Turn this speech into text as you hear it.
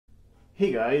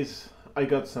Hey guys, I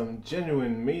got some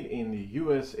genuine made in the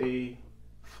USA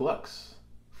flux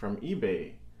from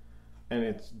eBay, and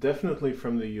it's definitely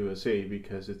from the USA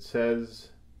because it says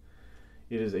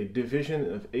it is a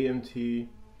division of AMT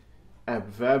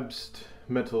Advanced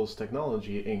Metals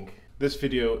Technology Inc. This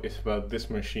video is about this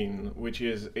machine, which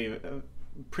is a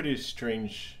pretty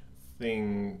strange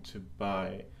thing to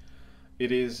buy.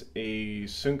 It is a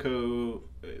Sunkko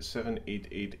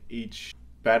 788H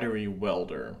battery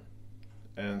welder.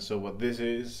 And so what this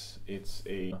is, it's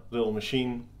a little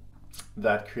machine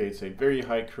that creates a very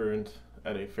high current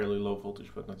at a fairly low voltage,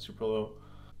 but not super low.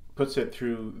 Puts it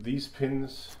through these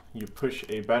pins. You push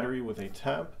a battery with a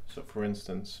tab. So for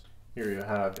instance, here you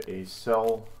have a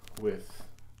cell with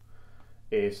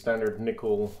a standard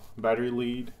nickel battery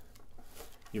lead.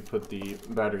 You put the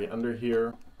battery under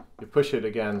here. You push it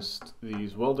against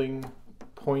these welding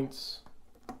points.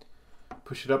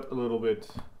 Push it up a little bit.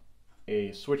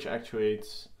 A switch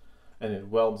actuates and it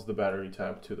welds the battery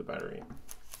tab to the battery.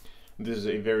 This is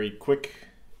a very quick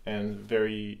and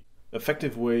very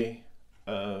effective way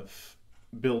of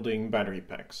building battery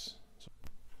packs. So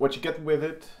what you get with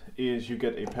it is you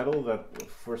get a pedal that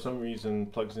for some reason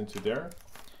plugs into there.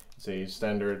 It's a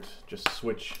standard just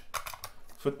switch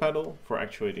foot pedal for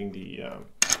actuating the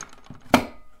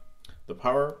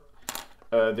power.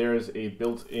 There is a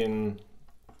built-in,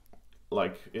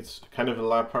 like, it's kind of a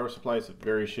lab power supply. It's a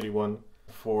very shitty one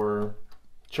for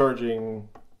charging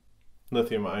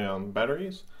lithium-ion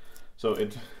batteries. So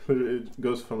it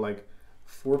goes from like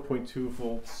 4.2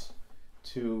 volts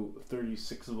to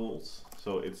 36 volts.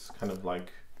 So it's kind of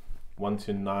like 1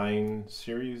 to 9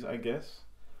 series, I guess.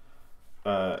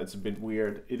 It's a bit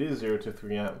weird. It is 0 to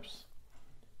 3 amps.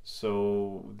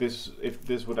 So if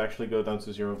this would actually go down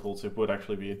to 0 volts, it would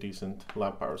actually be a decent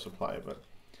lab power supply. But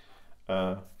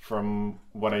from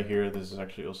what I hear, this is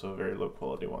actually also a very low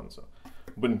quality one, so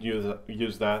wouldn't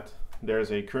use that.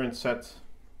 There's a current set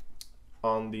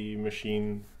on the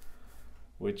machine,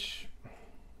 which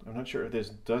I'm not sure if this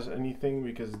does anything,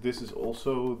 because this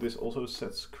also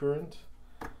sets current.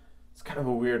 It's kind of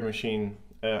a weird machine.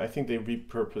 I think they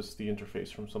repurposed the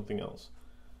interface from something else.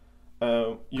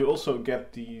 You also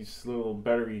get these little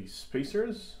battery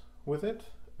spacers with it,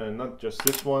 and not just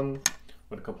this one,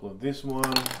 but a couple of these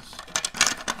ones,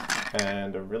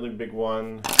 and a really big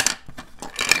one,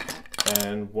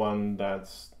 and one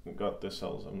that's got the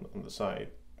cells on the side,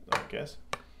 I guess.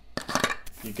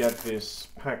 You get this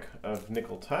pack of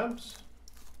nickel tabs,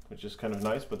 which is kind of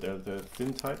nice, but they're the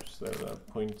thin types. They're the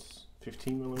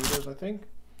 0.15 millimeters, I think.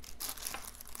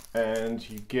 And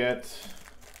you get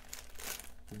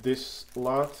this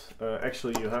lot.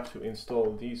 Actually, you have to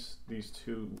install these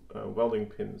two welding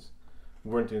pins.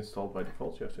 Weren't installed by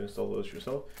default. You have to install those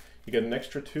yourself. You get an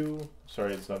extra two.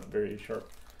 Sorry, it's not very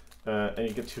sharp. And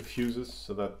you get 2 fuses,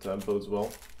 so that bodes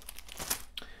well.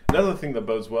 Another thing that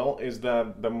bodes well is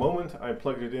that the moment I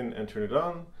plugged it in and turned it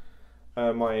on,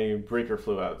 my breaker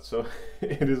flew out. So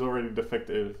it is already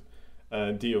defective.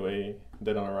 DOA,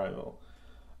 dead on arrival.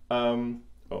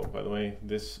 Oh, by the way,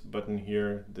 this button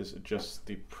here, this adjusts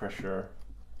the pressure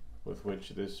with which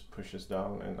this pushes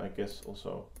down, and I guess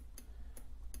also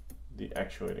the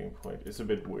actuating point. It's a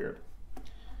bit weird.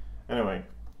 Anyway,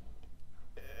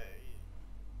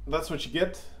 that's what you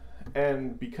get,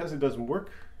 and because it doesn't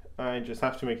work, I just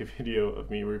have to make a video of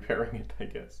me repairing it, I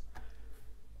guess.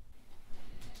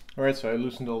 Alright, so I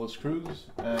loosened all the screws,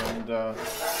 and the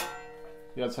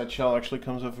outside shell actually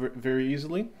comes off very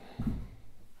easily.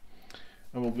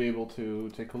 And we'll be able to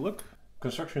take a look.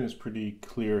 Construction is pretty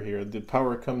clear here. The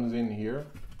power comes in here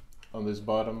on this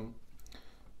bottom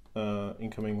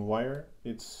incoming wire.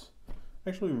 It's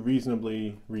actually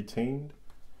reasonably retained.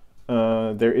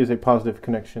 There is a positive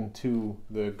connection to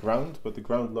the ground, but the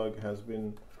ground lug has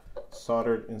been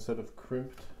soldered instead of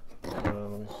crimped. Let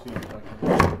me see if I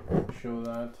can show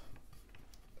that.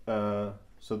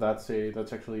 So that's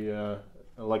actually a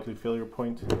likely failure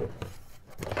point.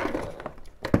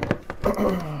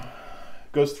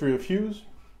 Goes through a fuse,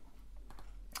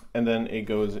 and then it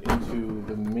goes into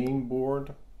the main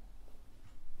board.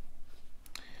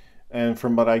 And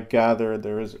from what I gather,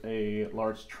 there is a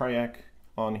large triac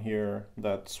on here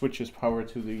that switches power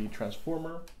to the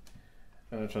transformer.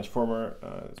 And the transformer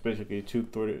is basically a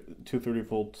 230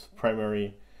 volt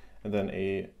primary, and then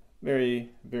a very,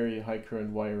 very high current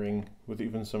wiring with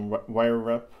even some wire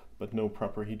wrap, but no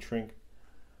proper heat shrink.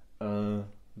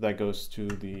 That goes to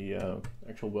the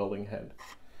actual welding head.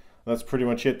 That's pretty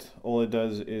much it. All it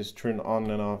does is turn on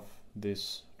and off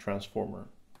this transformer.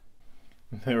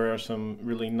 There are some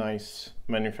really nice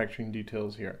manufacturing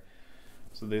details here.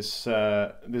 So this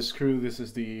screw, this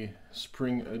is the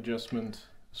spring adjustment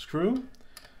screw.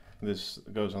 This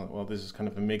goes on, well, this is kind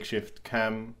of a makeshift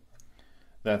cam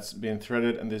that's been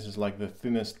threaded, and this is like the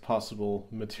thinnest possible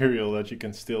material that you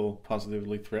can still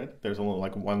positively thread. There's only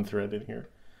like one thread in here.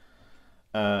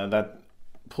 That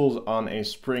pulls on a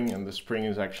spring, and the spring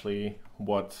is actually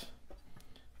what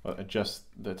adjusts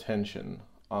the tension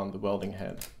on the welding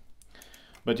head.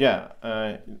 But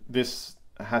yeah, this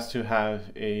has to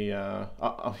have a,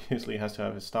 obviously has to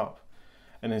have a stop.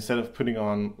 And instead of putting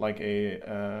on like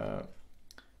a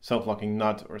self-locking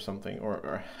nut or something,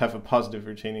 or have a positive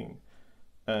retaining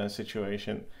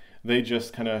situation, they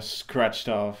just kind of scratched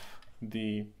off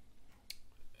the,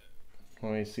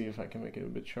 let me see if I can make it a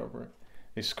bit sharper.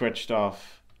 They scratched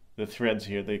off the threads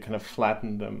here, they kind of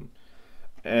flattened them.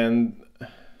 And I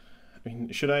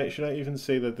mean, should I even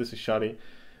say that this is shoddy?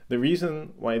 The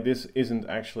reason why this isn't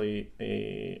actually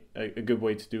a good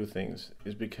way to do things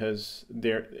is because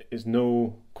there is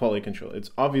no quality control.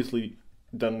 It's obviously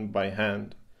done by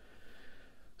hand.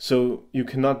 So you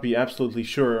cannot be absolutely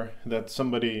sure that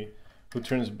somebody who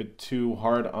turns a bit too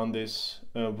hard on this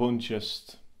won't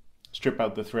just strip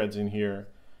out the threads in here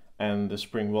and the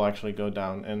spring will actually go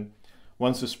down. And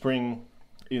once the spring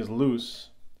is loose,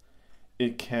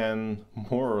 it can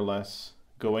more or less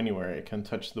go anywhere. It can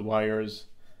touch the wires.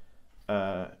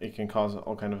 It can cause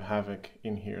all kind of havoc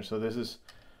in here. So this is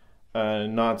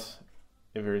not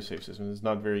a very safe system. It's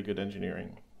not very good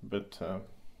engineering, but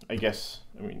I guess,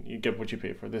 I mean, you get what you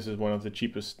pay for. This is one of the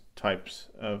cheapest types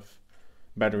of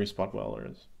battery spot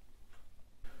welders.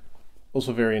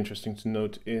 Also very interesting to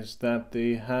note is that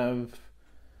they have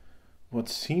what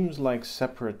seems like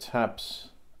separate taps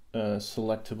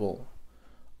selectable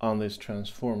on this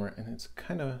transformer, and it's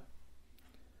kind of,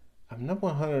 I'm not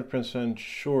 100%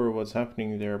 sure what's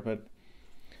happening there, but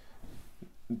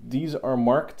these are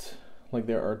marked, like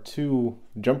there are two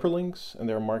jumper links and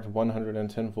they're marked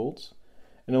 110 volts,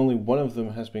 and only one of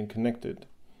them has been connected.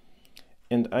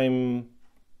 And I'm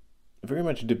very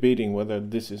much debating whether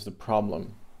this is the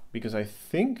problem, because I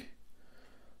think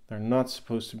they're not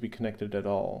supposed to be connected at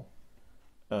all,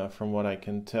 from what I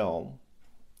can tell.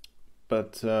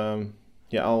 But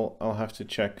yeah, I'll have to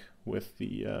check with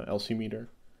the LC meter.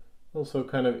 Also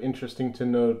kind of interesting to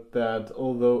note that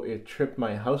although it tripped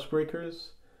my house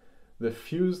breakers, the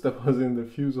fuse that was in the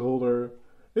fuse holder,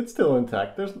 it's still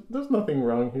intact. There's nothing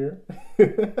wrong here.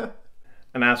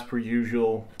 And as per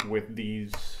usual with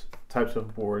these types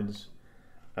of boards,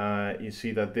 you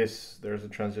see that there's a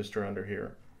transistor under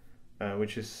here,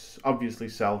 which is obviously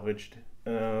salvaged.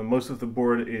 Most of the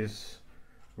board is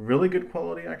really good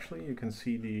quality, actually. You can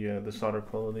see the solder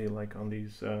quality, like on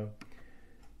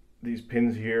these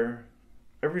pins here.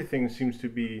 Everything seems to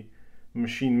be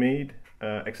machine made,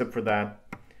 except for that.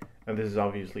 And this is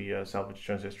obviously a salvage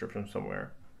transistor from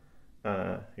somewhere.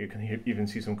 You can even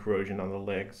see some corrosion on the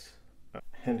legs.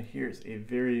 And here's a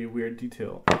very weird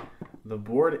detail. The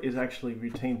board is actually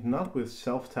retained not with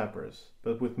self-tappers,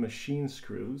 but with machine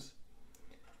screws.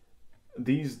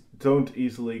 These don't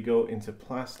easily go into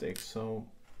plastic, so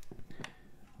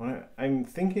I'm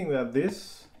thinking that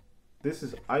this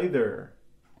is either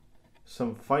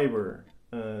some fiber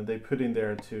they put in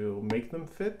there to make them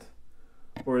fit,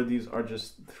 or these are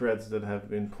just threads that have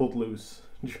been pulled loose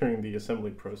during the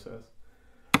assembly process.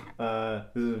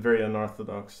 This is very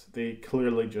unorthodox. They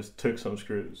clearly just took some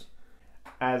screws,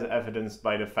 as evidenced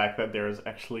by the fact that there is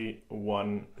actually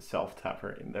one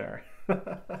self-tapper in there.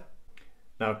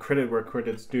 Now, credit where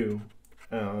credit's due.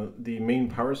 The main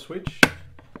power switch,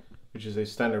 which is a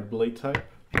standard blade type,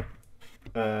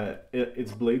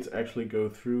 its blades actually go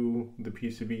through the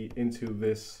PCB into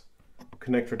this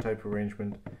connector type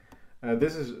arrangement.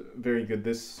 This is very good.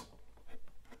 This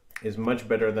is much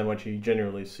better than what you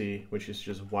generally see, which is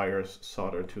just wires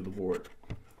soldered to the board.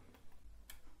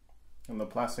 And the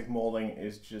plastic molding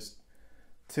is just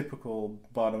typical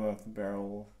bottom of the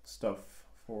barrel stuff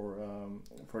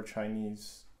for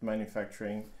Chinese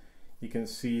manufacturing. You can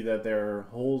see that there are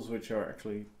holes which are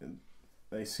actually,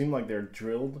 they seem like they're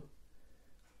drilled.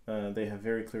 They have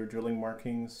very clear drilling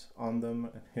markings on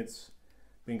them. It's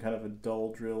been kind of a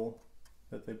dull drill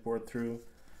that they bored through.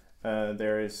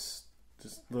 There is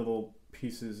just little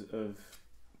pieces of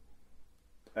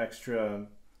extra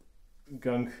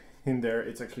gunk in there.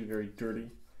 It's actually very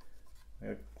dirty.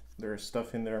 There's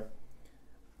stuff in there.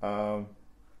 Yeah,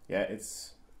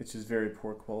 it's just very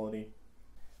poor quality.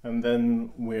 And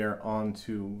then we're on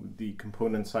to the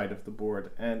component side of the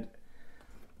board, and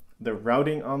the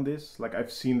routing on this, like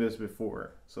I've seen this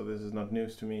before, so this is not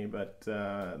news to me, but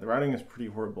the routing is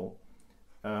pretty horrible.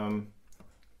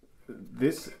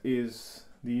 This is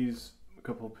these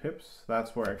couple pips.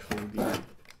 That's where actually the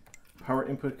power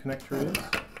input connector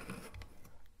is.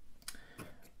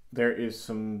 there is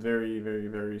some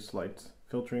very slight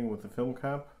filtering with the film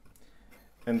cap,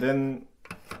 and then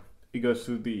it goes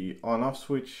through the on-off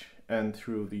switch and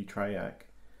through the triac.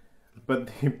 But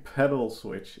the pedal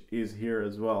switch is here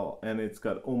as well, and it's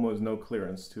got almost no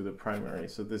clearance to the primary,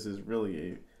 so this is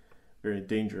really a very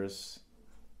dangerous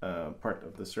part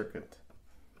of the circuit,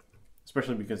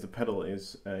 especially because the pedal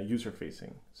is user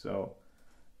facing. So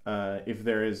if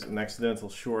there is an accidental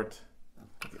short,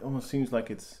 it almost seems like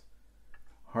it's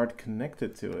hard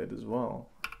connected to it as well.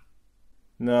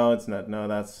 No, it's not. No,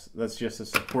 that's just a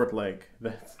support leg.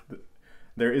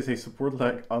 There is a support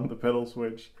leg on the pedal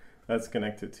switch that's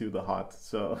connected to the hot.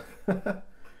 So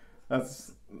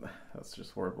that's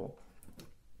just horrible.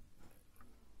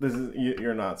 This is,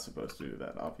 you're not supposed to do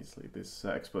that. Obviously, this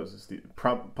exposes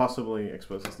possibly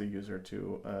exposes the user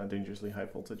to dangerously high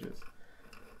voltages.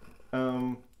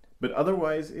 But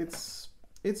otherwise, it's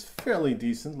fairly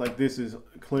decent. Like, this is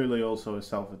clearly also a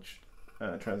salvage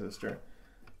transistor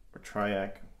or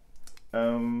triac.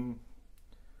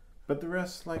 But the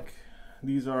rest, like,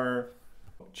 these are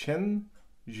Chen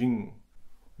Jing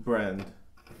brand,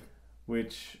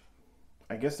 which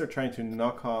I guess they're trying to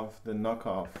knock off the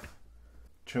knockoff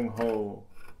Chungho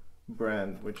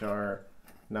brand, which are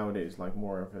nowadays like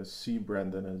more of a C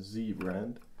brand than a Z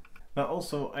brand. Now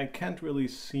also, I can't really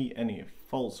see any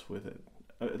faults with it,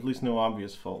 at least no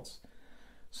obvious faults.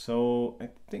 So I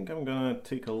think I'm gonna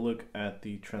take a look at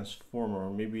the transformer.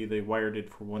 Maybe they wired it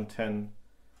for 110,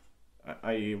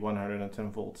 i.e.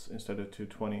 110 volts instead of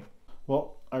 220.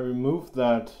 Well, I removed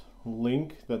that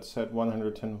link that said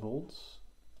 110 volts,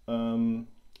 and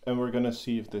we're gonna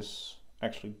see if this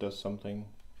actually does something.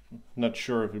 Not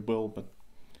sure if it will, but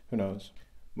who knows.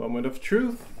 Moment of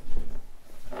truth.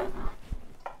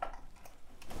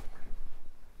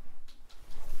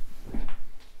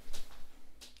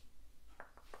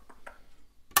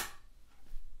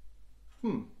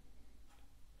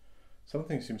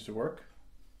 Something seems to work.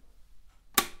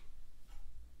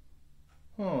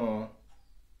 Huh.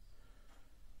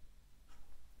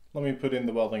 Let me put in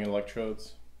the welding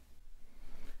electrodes.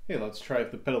 Hey, let's try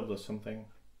if the pedal does something.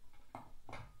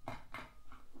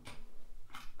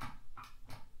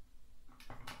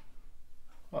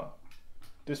 Oh,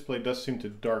 display does seem to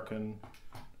darken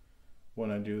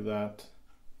when I do that.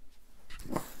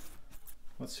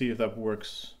 Let's see if that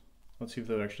works. Let's see if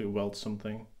that actually welds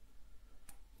something.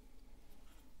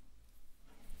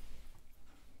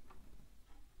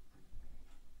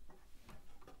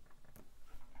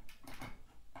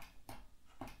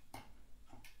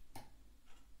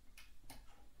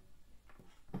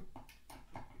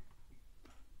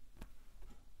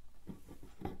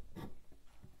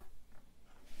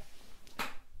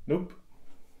 Nope.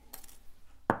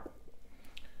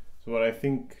 So what I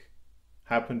think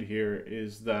happened here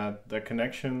is that the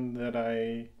connection that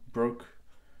I broke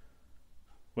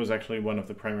was actually one of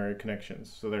the primary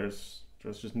connections. So there's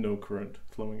just no current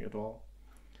flowing at all.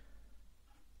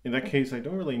 In that case, I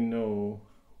don't really know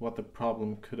what the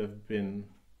problem could have been.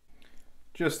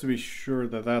 Just to be sure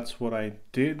that that's what I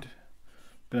did,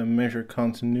 I'm gonna measure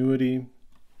continuity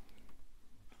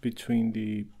between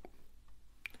the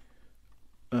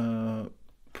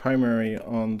primary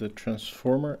on the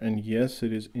transformer, and yes,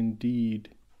 it is indeed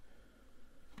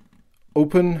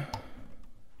open,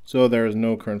 so there is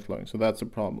no current flowing, so that's a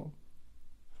problem.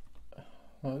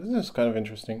 This is kind of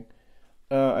interesting.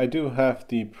 I do have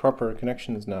the proper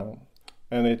connections now,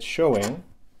 and it's showing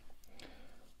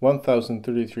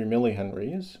 1033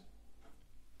 millihenries,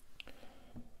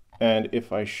 and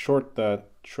if I short that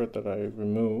I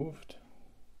removed,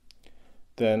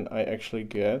 then I actually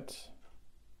get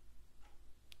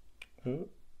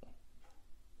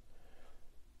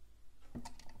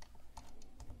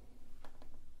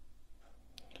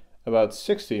about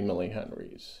 60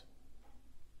 millihenries.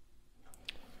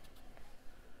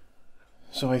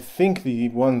 So I think the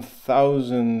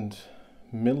 1000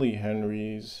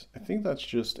 millihenries, I think that's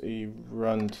just a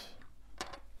runt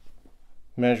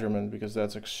measurement, because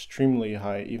that's extremely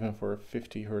high even for a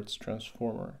 50 Hertz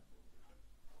transformer.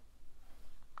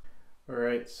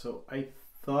 Alright, so I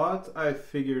thought I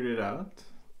figured it out.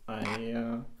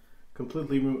 I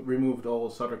completely removed all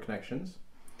solder connections,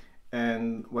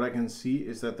 and what I can see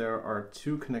is that there are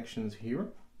two connections here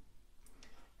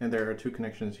and there are two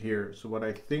connections here. So what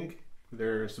I think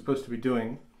they're supposed to be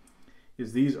doing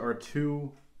is these are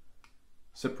two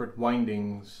separate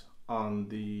windings on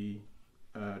the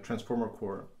transformer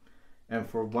core, and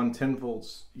for 110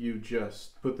 volts you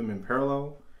just put them in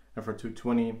parallel, and for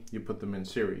 220 you put them in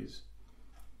series.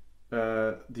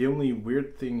 The only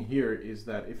weird thing here is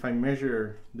that if I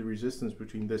measure the resistance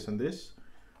between this and this,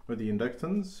 or the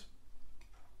inductance,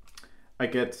 I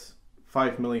get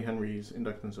 5 millihenries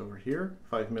inductance over here,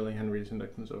 5 millihenries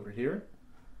inductance over here.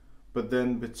 But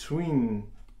then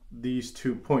between these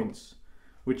 2 points,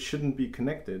 which shouldn't be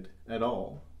connected at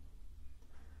all,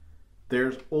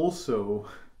 there's also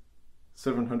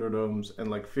 700 ohms and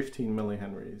like 15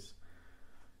 millihenries.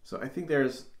 So I think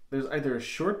there's either a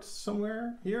short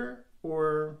somewhere here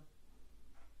or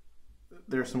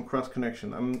there's some cross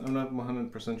connection. I'm not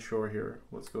 100% sure here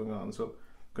what's going on. So I'm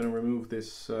going to remove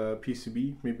this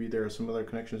PCB. Maybe there are some other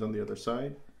connections on the other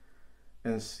side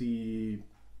and see.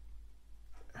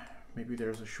 Maybe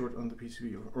there's a short on the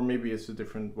PCB, or maybe it's a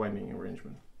different winding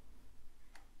arrangement.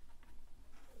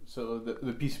 So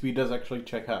the PCB does actually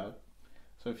check out.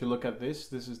 So if you look at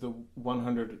this is the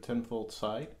 110 volt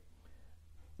side.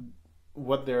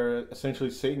 What they're essentially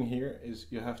saying here is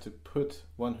you have to put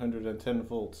 110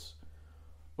 volts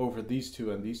over these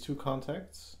two and these two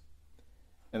contacts,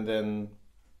 and then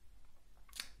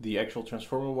the actual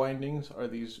transformer windings are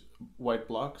these white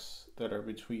blocks that are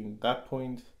between that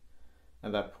point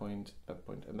and that point, that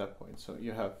point, and that point. So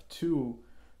you have 2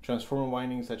 transformer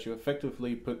windings that you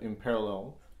effectively put in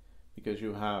parallel because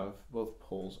you have both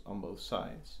poles on both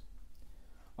sides.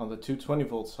 On the 220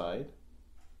 volt side,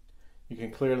 you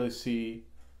can clearly see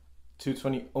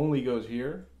 220 only goes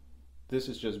here. This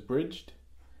is just bridged,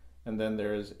 and then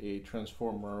there is a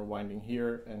transformer winding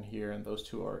here, and those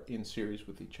two are in series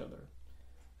with each other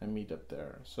and meet up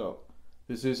there. So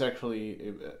this is actually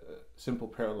a simple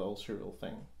parallel serial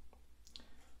thing.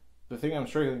 The thing I'm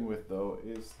struggling with though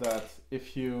is that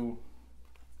if you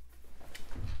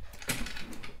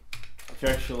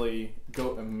actually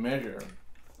go and measure,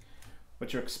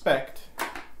 what you expect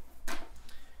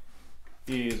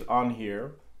is on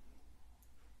here.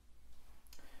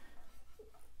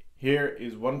 Here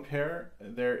is one pair,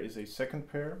 there is a second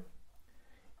pair.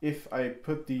 If I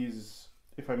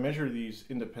measure these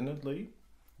independently,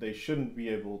 they shouldn't be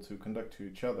able to conduct to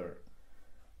each other,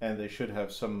 and they should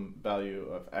have some value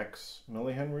of X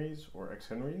millihenries or X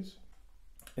henries.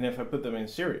 And if I put them in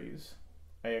series,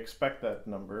 I expect that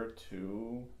number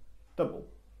to double.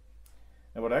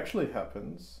 And what actually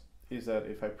happens is that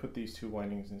if I put these 2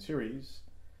 windings in series,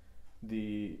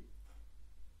 the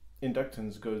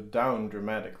inductance goes down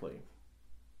dramatically.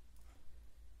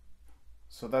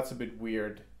 So that's a bit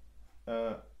weird.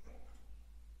 I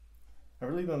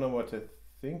really don't know what to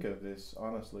think of this,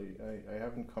 honestly. I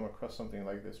haven't come across something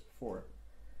like this before.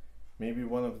 Maybe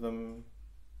one of them...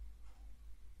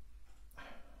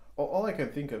 All I can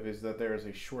think of is that there is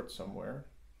a short somewhere.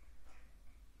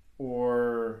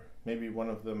 Or maybe one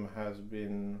of them has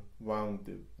been wound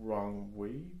the wrong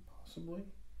way, possibly.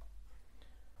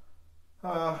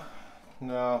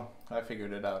 No, I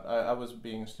figured it out. I was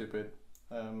being stupid.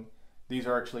 These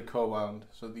are actually co-wound,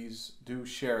 so these do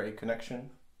share a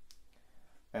connection.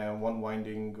 And one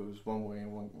winding goes one way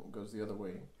and one goes the other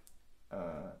way.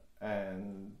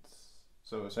 And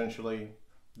so essentially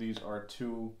these are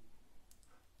 2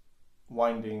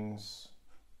 windings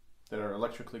that are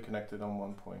electrically connected on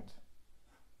one point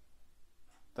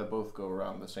that both go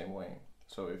around the same way.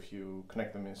 So if you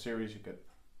connect them in series, you get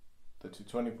the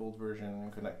 220 volt version,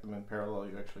 and connect them in parallel,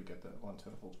 you actually get the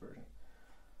 110 volt version.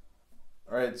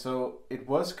 Alright, so it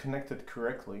was connected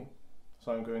correctly,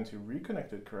 so I'm going to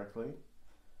reconnect it correctly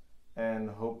and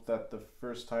hope that the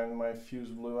first time my fuse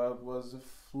blew out was a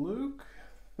fluke.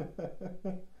 If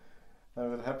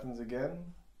it happens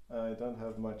again, I don't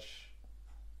have much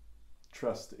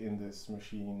trust in this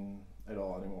machine at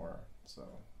all anymore, so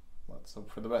let's hope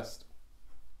for the best.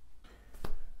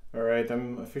 Alright,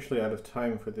 I'm officially out of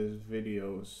time for this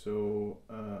video, so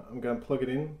I'm gonna plug it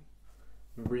in,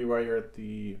 rewire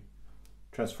the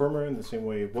transformer in the same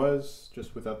way it was,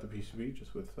 just without the PCB,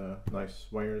 just with nice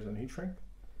wires and heat shrink.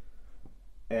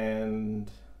 And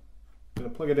I'm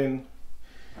gonna plug it in,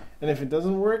 and if it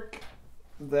doesn't work,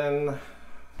 then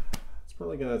it's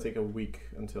probably gonna take a week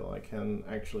until I can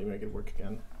actually make it work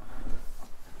again.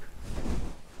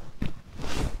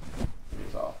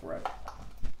 It's off, right?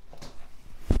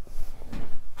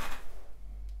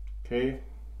 Okay,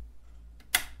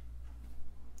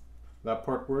 that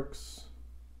part works,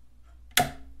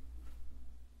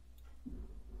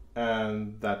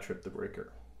 and that tripped the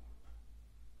breaker.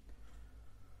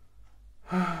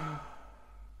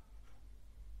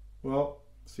 Well,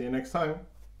 see you next time.